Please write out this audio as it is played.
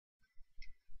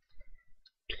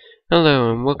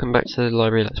Hello and welcome back to the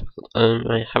library let's play.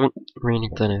 I haven't really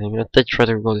done anything. I did try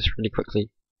to roll this really quickly.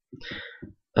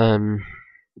 And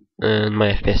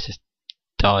my FPS just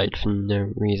died for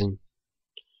no reason.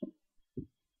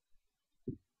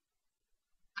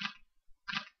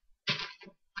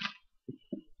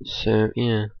 So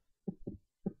yeah.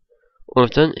 All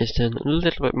I've done is done a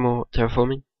little bit more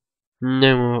terraforming.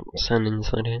 No more sand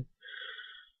inside here.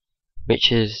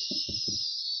 Which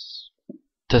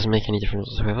doesn't make any difference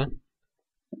whatsoever.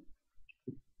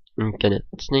 I'm gonna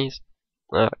sneeze.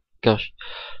 Ah, gosh.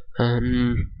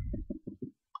 So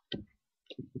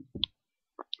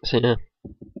yeah.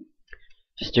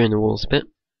 Just doing the walls a bit.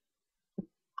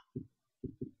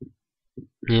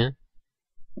 Yeah.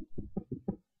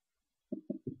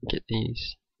 Get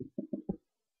these.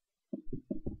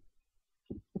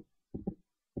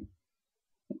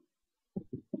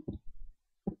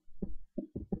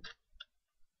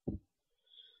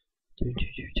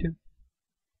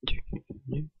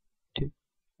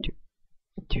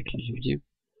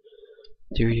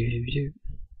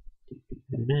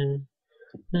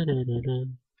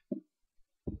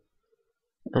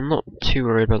 I'm not too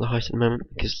worried about the height at the moment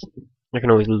because I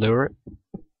can always lower it.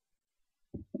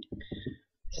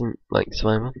 Isn't like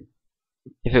survival.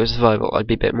 If it was survival, I'd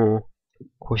be a bit more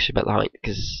cautious about the height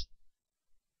because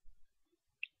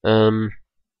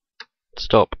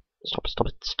stop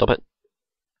it.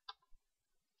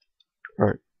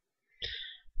 Right.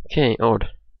 Okay, odd.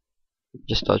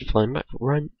 Just started flying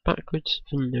backwards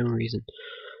for no reason.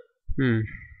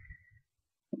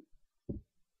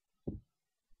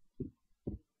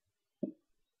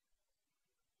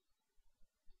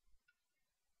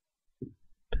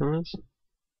 Pillars?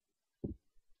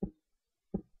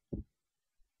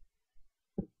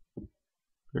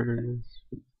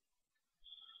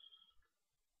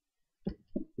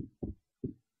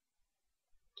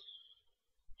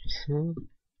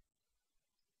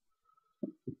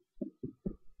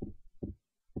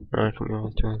 I can't be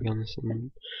able to work on this.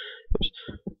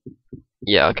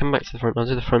 Yeah, I'll come back to the front. I'll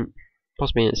do the front,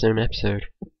 possibly in its own episode.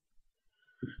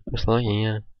 Most likely,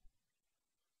 yeah.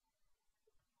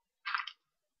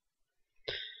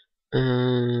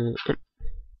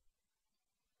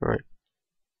 Right.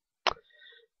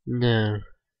 Now,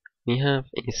 we have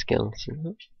a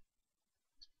skeleton.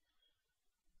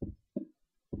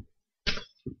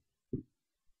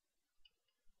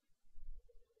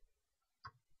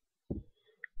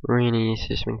 Really need to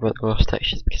do something about the glass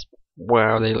textures because,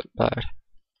 wow, they look bad.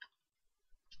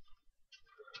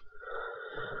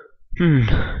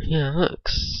 Yeah,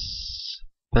 looks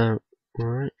about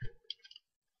right.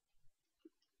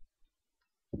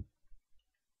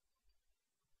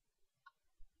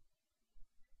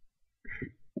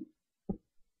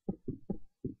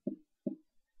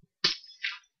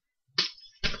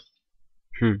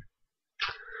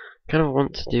 Kind of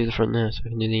want to do the front there so I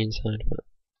can do the inside, but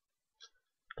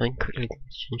I can quickly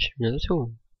change another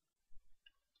tool.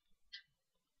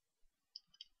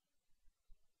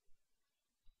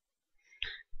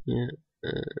 Yeah.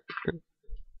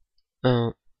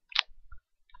 Oh.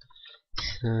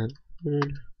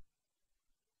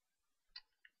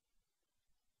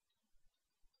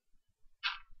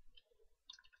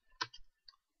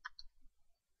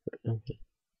 Okay.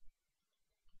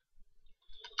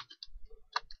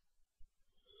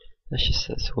 Let's just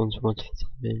set swans one for the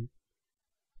time being.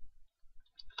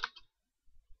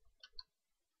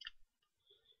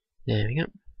 There we go.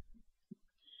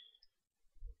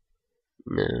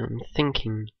 Now I'm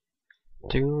thinking,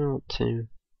 do I want to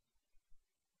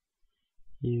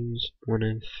use one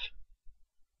of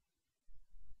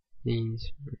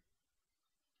these?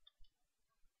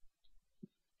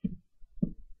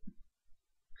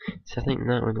 So I think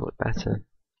that would look better.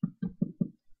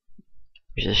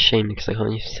 Which is a shame because I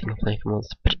can't use single player commands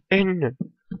to put it in.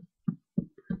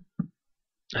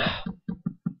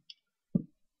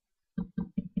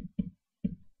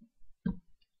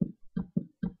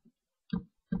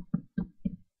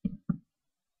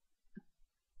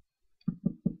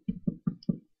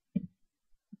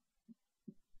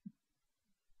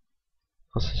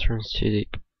 Also, this runs too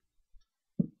deep.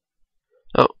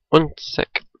 Oh, one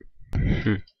sec.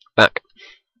 Back.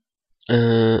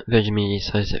 Virgin Media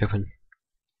decided to open.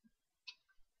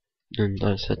 And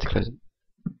I decided to close it.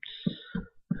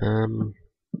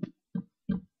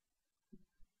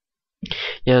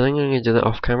 Yeah, I think I'm gonna do that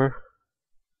off camera.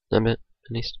 A bit,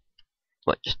 at least.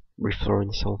 Like, just reflooring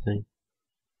this whole thing.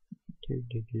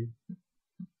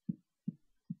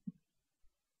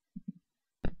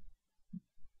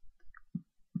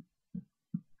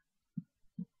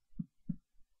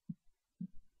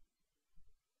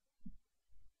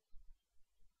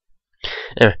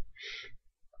 Anyway,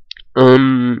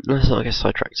 Let's not get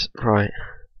sidetracked. Right.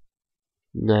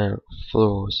 Now,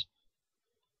 floors.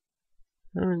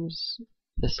 How does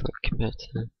this look compared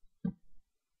to... Oh,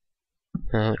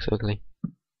 that looks ugly.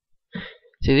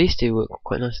 See, these two work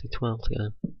quite nicely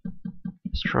together.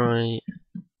 Let's try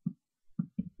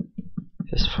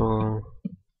this floor.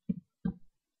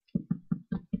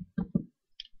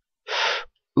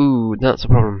 Ooh, that's a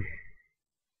problem.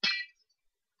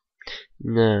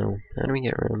 Now, how do we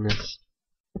get around this?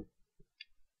 Do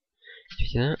we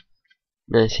do that?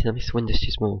 No, see, that makes the window's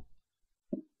too small.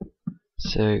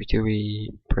 So, do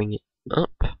we bring it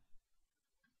up?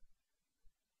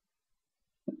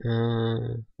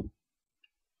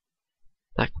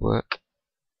 That could work.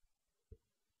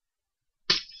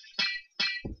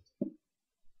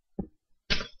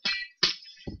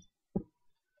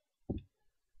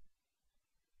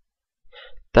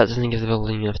 That doesn't give the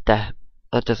building enough depth.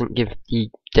 That doesn't give the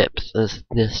depth as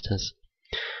this does.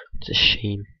 It's a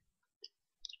shame.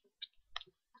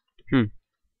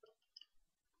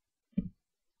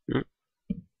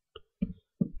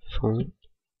 Falling.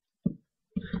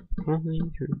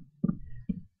 Falling through.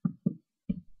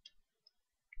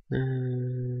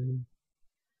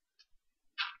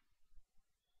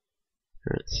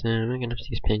 Right, so we're gonna have to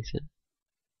use paints then.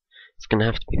 It's gonna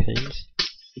have to be paints.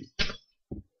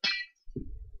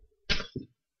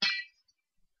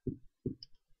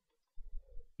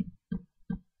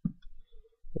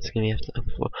 That's gonna be after the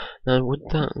upper floor. Now, would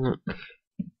that look?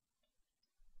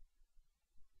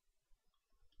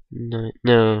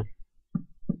 No.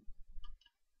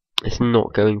 It's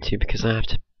not going to, because I have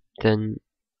to then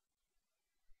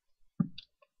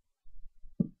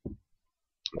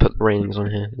put the railings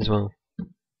on here as well.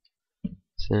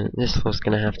 So this floor's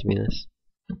gonna have to be this.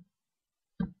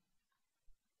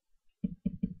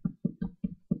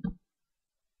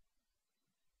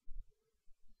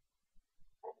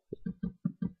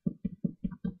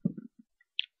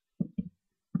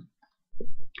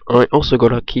 I also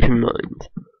gotta keep in mind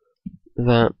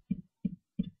that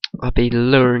I'll be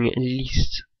lowering at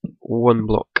least one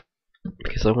block,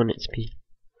 because I want it to be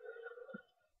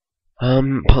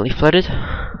partly flooded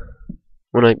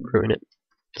when I ruin it.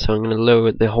 So I'm gonna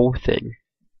lower the whole thing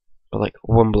by like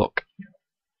one block,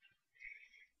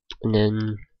 and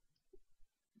then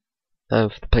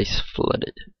have the place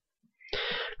flooded.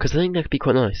 Because I think that could be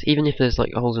quite nice, even if there's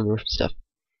like holes in the roof and stuff.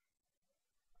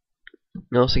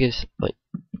 It also gives, like,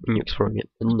 when you're exploring it,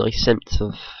 a nice sense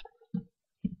of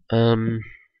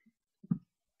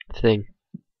thing.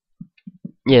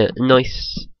 Yeah, a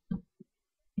nice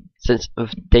sense of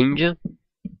danger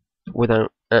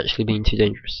without actually being too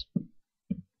dangerous.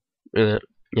 Yeah,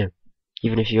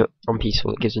 even if you're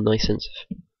unpeaceful, it gives a nice sense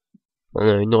of. I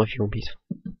don't know, not if you're unpeaceful.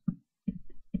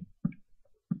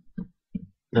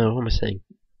 No, what am I saying?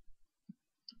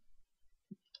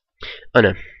 Oh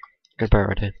no, got a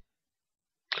better idea.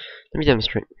 Let me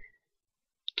demonstrate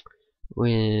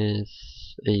with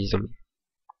a zombie.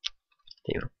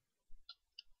 There you go.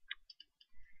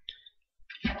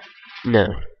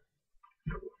 Now,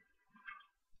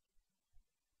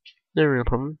 no real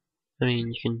problem. I mean,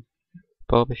 you can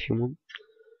bob if you want,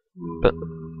 but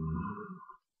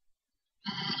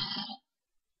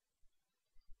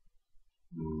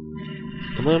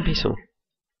am I unpeaceful?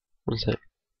 One sec.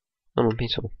 I'm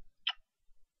unpeaceful.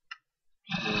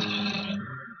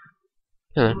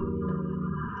 Hello.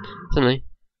 Suddenly,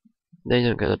 they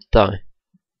don't get to die.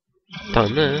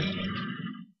 Down there.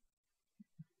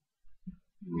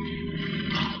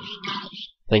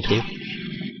 Thank you.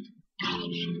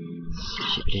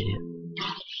 Stupid idiot.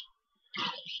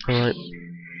 Alright.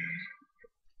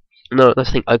 No, that's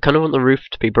the thing. I kind of want the roof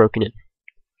to be broken in.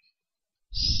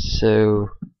 So.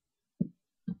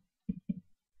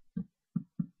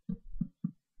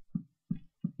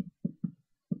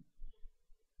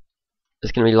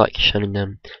 There's gonna be light shining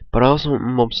down. But I also want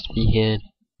mobs to be here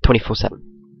 24/7.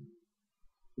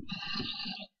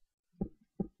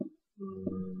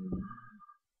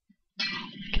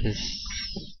 Because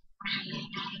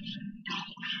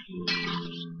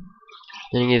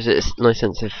then it gives it a nice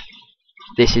sense of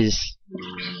this is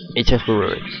a total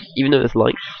ruin. Even though there's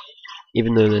light,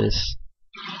 even though there's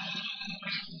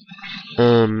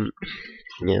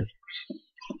yeah.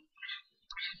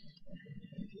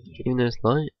 Even though there's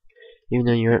light, even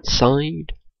though you're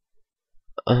outside,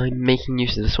 I'm making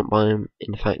use of the swamp biome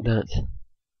in the fact that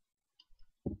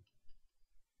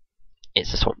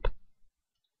it's a swamp.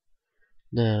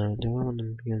 Now, do I want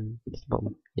them to be on the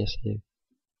bottom? Yes, I do.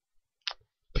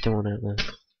 I don't want it out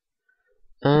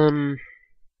there.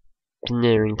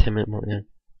 Nearing 10-minute mark now.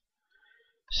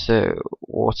 So,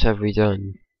 what have we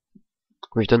done?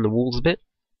 We've done the walls a bit.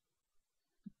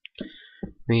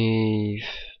 we've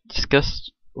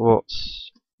discussed what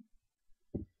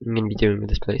I'm going to be doing with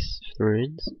this place for the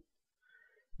ruins.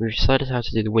 We've decided how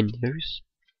to do the windows.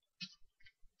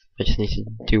 I just need to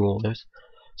do all those.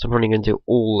 So I'm probably going to do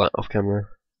all that off camera.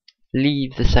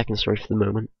 Leave the second story for the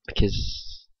moment,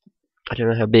 because I don't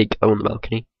know how big I want the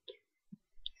balcony.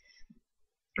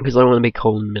 Because I want a big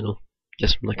hole in the middle,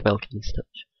 just from like a balcony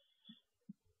such.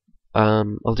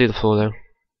 I'll do the floor though.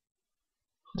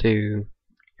 I'll do the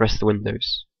rest of the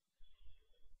windows.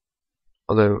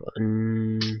 Although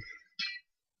I'm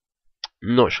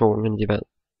not sure what I'm going to do about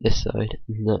this side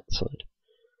and that side.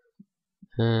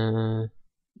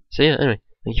 So yeah, anyway,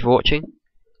 thank you for watching.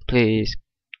 Please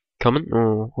comment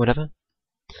or whatever.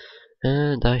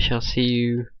 And I shall see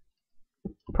you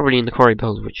probably in the quarry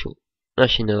build, which will...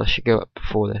 Actually no, I should go up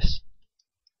before this.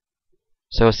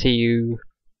 So I'll see you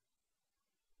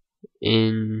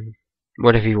in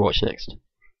whatever you watch next.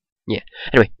 Yeah,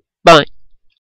 anyway, bye!